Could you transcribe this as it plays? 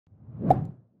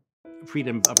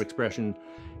freedom of expression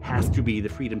has to be the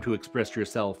freedom to express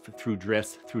yourself through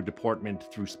dress, through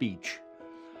deportment, through speech,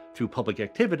 through public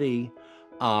activity,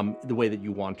 the way that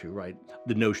you want to, right?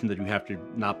 The notion that you have to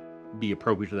not be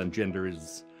appropriate to them gender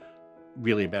is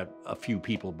really about a few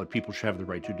people, but people should have the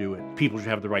right to do it. People should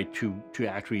have the right to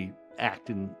actually act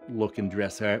and look and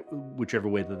dress whichever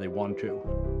way that they want to.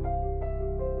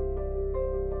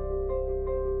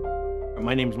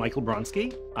 My name is Michael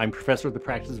Bronski. I'm professor of the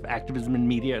practice of activism in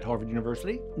media at Harvard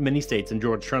University. Many states, and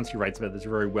George Trunsky writes about this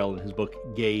very well in his book,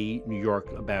 Gay New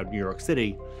York, about New York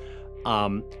City,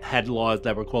 had laws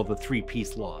that were called the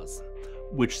three-piece laws,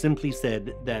 which simply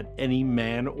said that any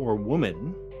man or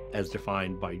woman, as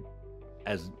defined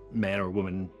as man or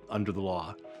woman under the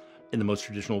law in the most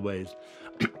traditional ways,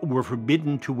 were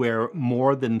forbidden to wear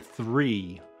more than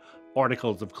 3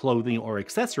 articles of clothing or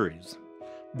accessories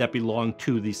that belonged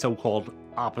to the so-called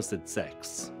opposite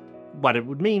sex. What it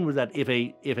would mean was that if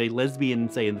a lesbian,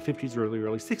 say in the 50s or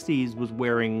early 60s, was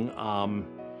wearing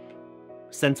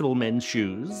sensible men's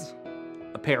shoes,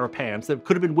 a pair of pants that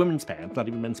could have been women's pants, not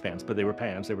even men's pants, but they were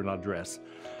pants, they were not dress,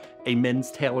 a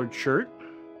men's tailored shirt,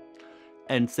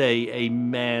 and say a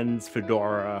man's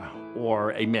fedora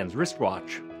or a men's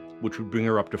wristwatch, which would bring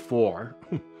her up to 4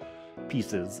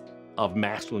 pieces of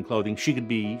masculine clothing, she could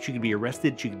be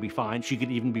arrested, she could be fined, she could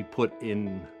even be put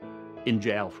in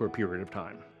jail for a period of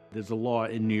time. There's a law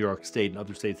in New York State, and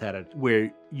other states had it,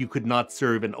 where you could not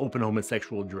serve an open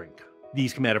homosexual drink.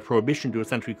 These come out of prohibition to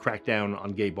essentially crack down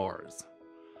on gay bars,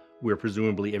 where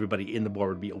presumably everybody in the bar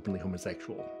would be openly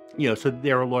homosexual. So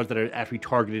there are laws that are actually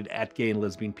targeted at gay and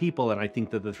lesbian people, and I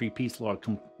think that the three-piece law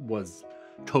was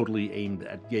totally aimed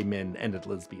at gay men and at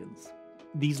lesbians.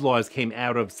 These laws came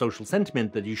out of social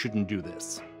sentiment that you shouldn't do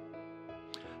this.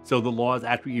 So the laws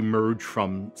actually emerge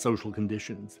from social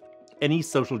conditions. Any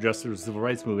social justice or civil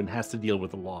rights movement has to deal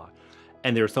with the law.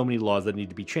 And there are so many laws that need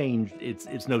to be changed.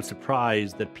 It's no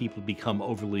surprise that people become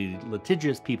overly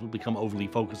litigious, people become overly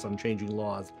focused on changing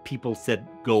laws. People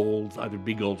set goals, either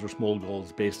big goals or small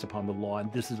goals, based upon the law,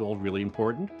 and this is all really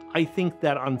important. I think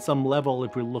that on some level,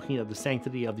 if we're looking at the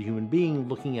sanctity of the human being,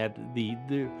 looking at the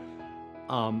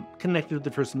connected to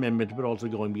the First Amendment, but also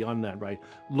going beyond that, right?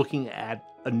 Looking at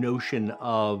a notion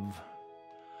of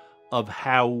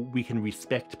how we can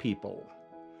respect people,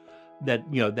 that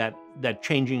that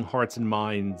changing hearts and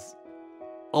minds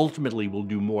ultimately will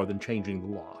do more than changing the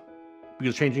law,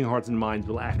 because changing hearts and minds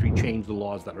will actually change the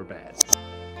laws that are bad.